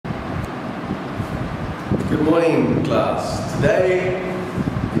morning, class. Today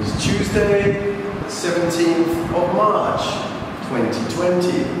is Tuesday, 17th of March,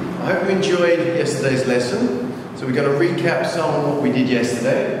 2020. I hope you enjoyed yesterday's lesson. So we're going to recap some of what we did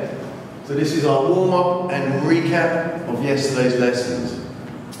yesterday. So this is our warm-up and recap of yesterday's lessons.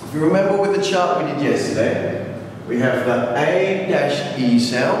 If you remember with the chart we did yesterday, we have the A-E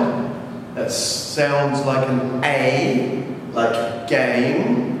sound. That sounds like an A, like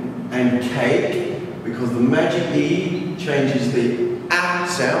game and cake, because the magic E changes the A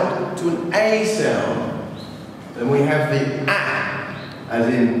sound to an A sound. Then we have the A, as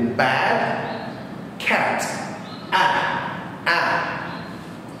in bad, cat, A.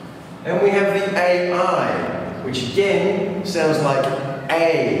 And we have the AI, which again sounds like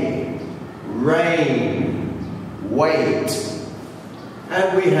A, rain, wait.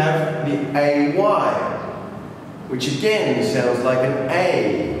 And we have the AY, which again sounds like an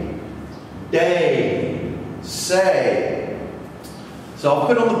A, day, say. So I'll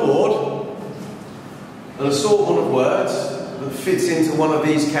put on the board an assortment of words that fits into one of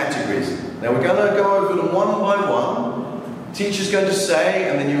these categories. Now we're going to go over them one by one. Teacher's going to say,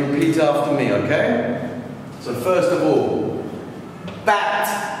 and then you repeat after me, okay? So first of all, bat,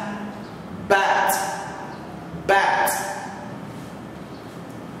 bat, bat.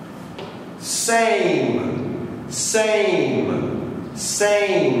 Same, same,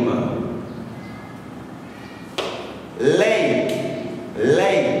 same. Lake,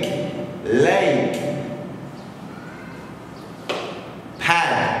 lake, lake.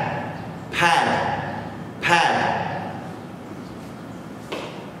 Pad, pad, pad.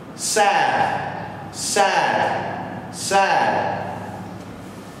 Sad, sad, sad.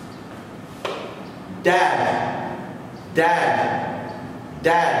 Dad, dad,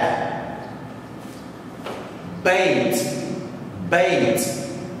 dad. Bait, bait,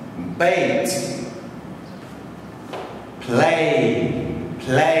 bait. Play,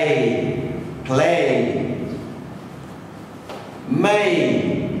 play, play.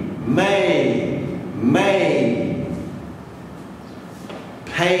 May, may, may.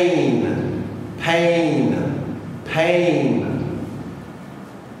 Pain, pain, pain.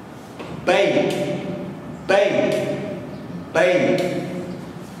 Bake, bake, bake.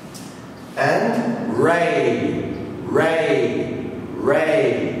 And ray, ray,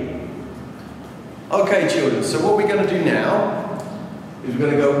 ray. Okay, children, so what we're going to do now is we're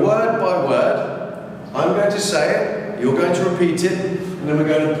going to go word by word. I'm going to say it, you're going to repeat it, and then we're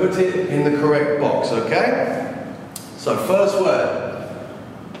going to put it in the correct box, okay? So first word,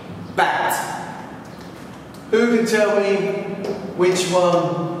 bat. Who can tell me which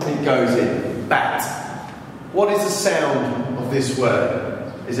one it goes in? Bat. What is the sound of this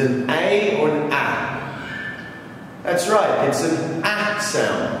word? Is it an A or an A? That's right, it's an A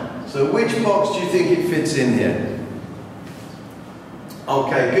sound. So which box do you think it fits in here?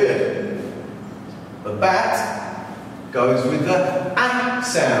 Okay, good. The bat goes with the A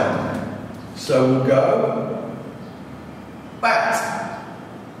sound. So we'll go bat.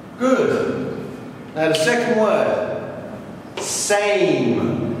 Good. Now the second word,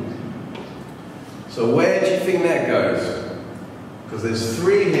 same. So where do you think that goes? Because there's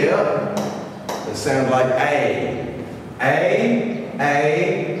three here that sound like A. A.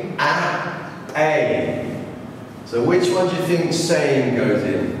 So which one do you think same goes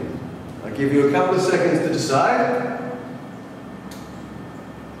in? I'll give you a couple of seconds to decide.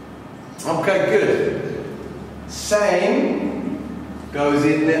 Okay, good. Same goes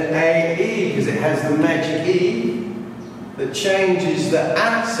in the A-E because it has the magic E that changes the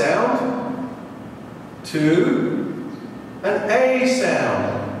A sound to an A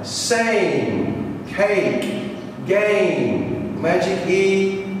sound. Same, cake, game, magic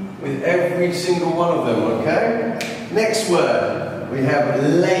E with every single one of them, okay? Next word, we have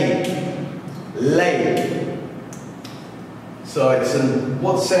lake, lake. So it's an,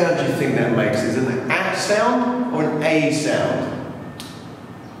 what sound do you think that makes? Is it an A sound or an A sound?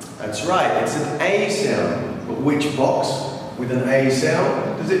 That's right, it's an A sound. But which box with an A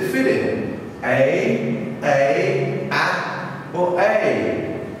sound does it fit in? A, or A?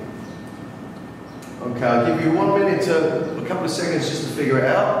 Okay, I'll give you 1 minute to, a couple of seconds just to figure it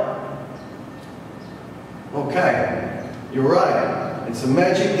out. Okay, you're right. It's a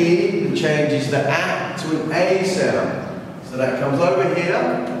magic E that changes the A to an A sound. So that comes over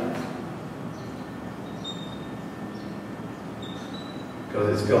here.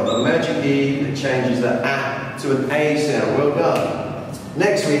 Because it's got the magic E that changes the A to an A sound. Well done.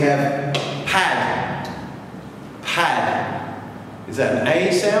 Next we have pad. Pad. Is that an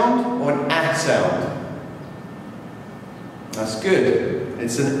A sound or an A sound? That's good.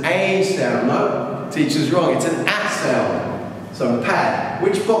 It's an A sound. No, teacher's wrong. It's an A sound. So pad.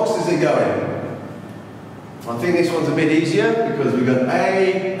 Which box does it go in? I think this one's a bit easier because we've got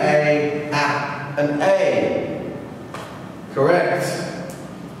A, and A. Correct.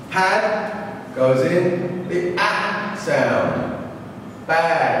 Pad goes in the A sound.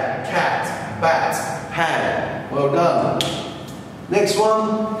 Bad, cat, bat, pad. Well done. Next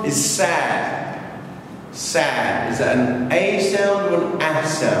one is sad. Sad. Is that an A sound or an A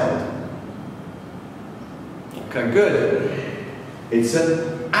sound? Okay, good. It's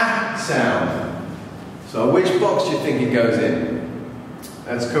an A sound. So which box do you think it goes in?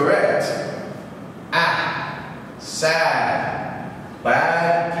 That's correct. A. Sad.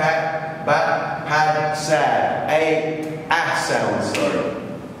 Bad, cat, bat, pad, sad. A sound, sorry.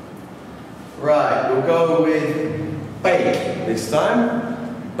 Right, we'll go with bake this time.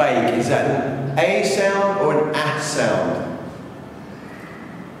 Bake, is that an A sound or an A sound?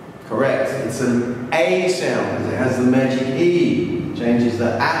 Correct, it's an A sound because it has the magic E. Changes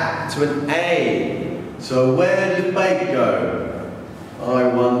the A to an A. So where does bake go? I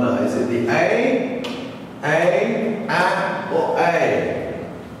wonder, is it the A, or A?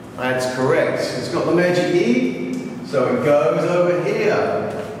 That's correct, it's got the magic E, so it goes over here.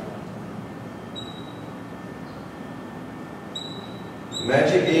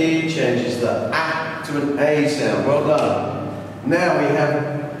 Magic E changes the A to an A sound. Well done. Now we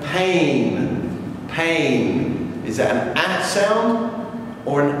have pain. Pain. Is that an A sound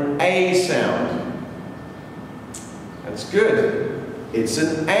or an A sound? That's good. It's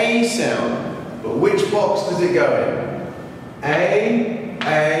an A sound. But which box does it go in? A,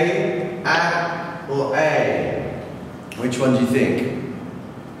 or A? Which one do you think?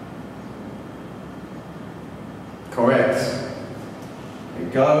 Correct.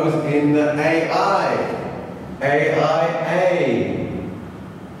 It goes in the AI. A.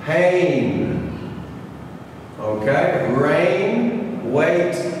 Pain. Okay, rain,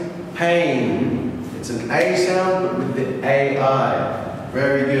 wait, pain. It's an A sound but with the AI.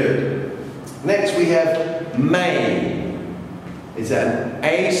 Very good. Next we have may. Is that an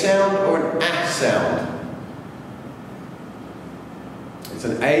A sound or an A sound? It's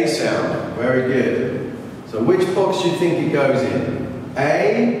an A sound. Very good. So which box do you think it goes in?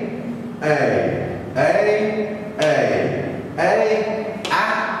 A.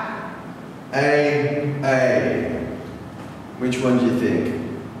 Which one do you think?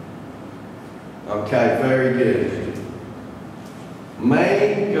 Okay, very good.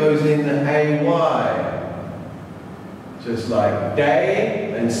 May goes in the AY. Just like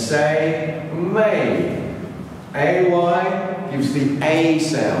day and say may. AY gives the A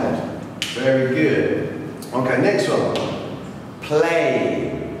sound. Very good. Okay, next one.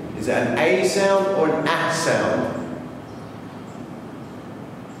 Play. Is that an A sound or an A sound?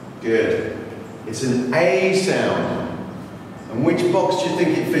 Good. It's an A sound. And which box do you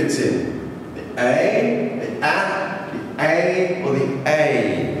think it fits in? The A, or the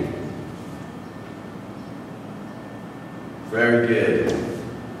A? Very good.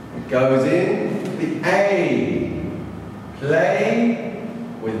 It goes in the A. Play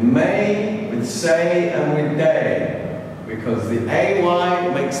with may, with say, and with day. Because the AY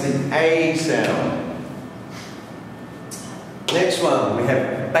makes the A sound. Next one, we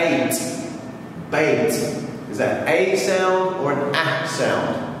have bait. Bait. Is that an A sound or an A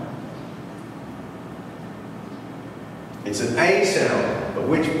sound? It's an A sound, but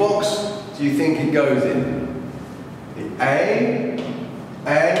which box do you think it goes in? The A,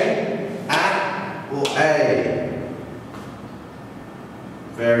 or A?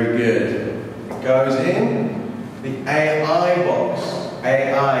 Very good. It goes in the AI box. A.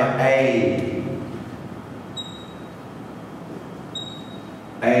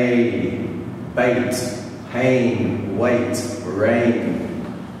 Bait. Pain, wait, rain.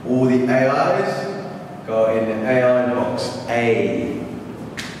 All the AIs go in the AI box, A.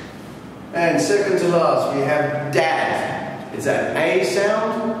 And second to last, we have dad. Is that an A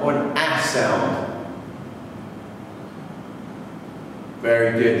sound or an A sound?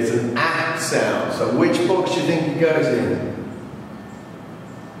 Very good, it's an A sound. So which box do you think it goes in?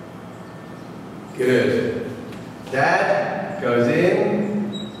 Good. Dad goes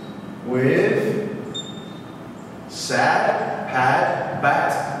in with sad, pad,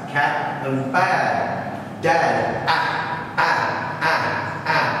 bat, cat, and bad. Dad,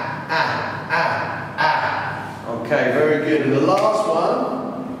 Okay, very good. And the last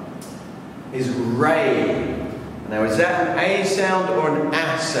one is ray. Now, is that an A sound or an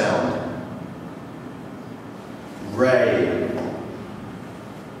A sound? Ray.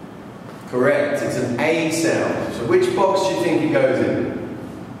 Correct, it's an A sound. So which box do you think it goes in?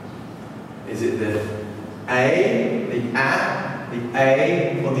 A, the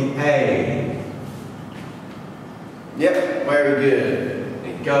A, or the A? Yep, very good.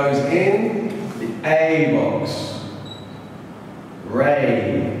 It goes in the A box.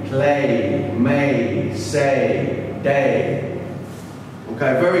 Ray, play, may, say, day.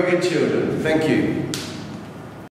 Okay, very good children. Thank you.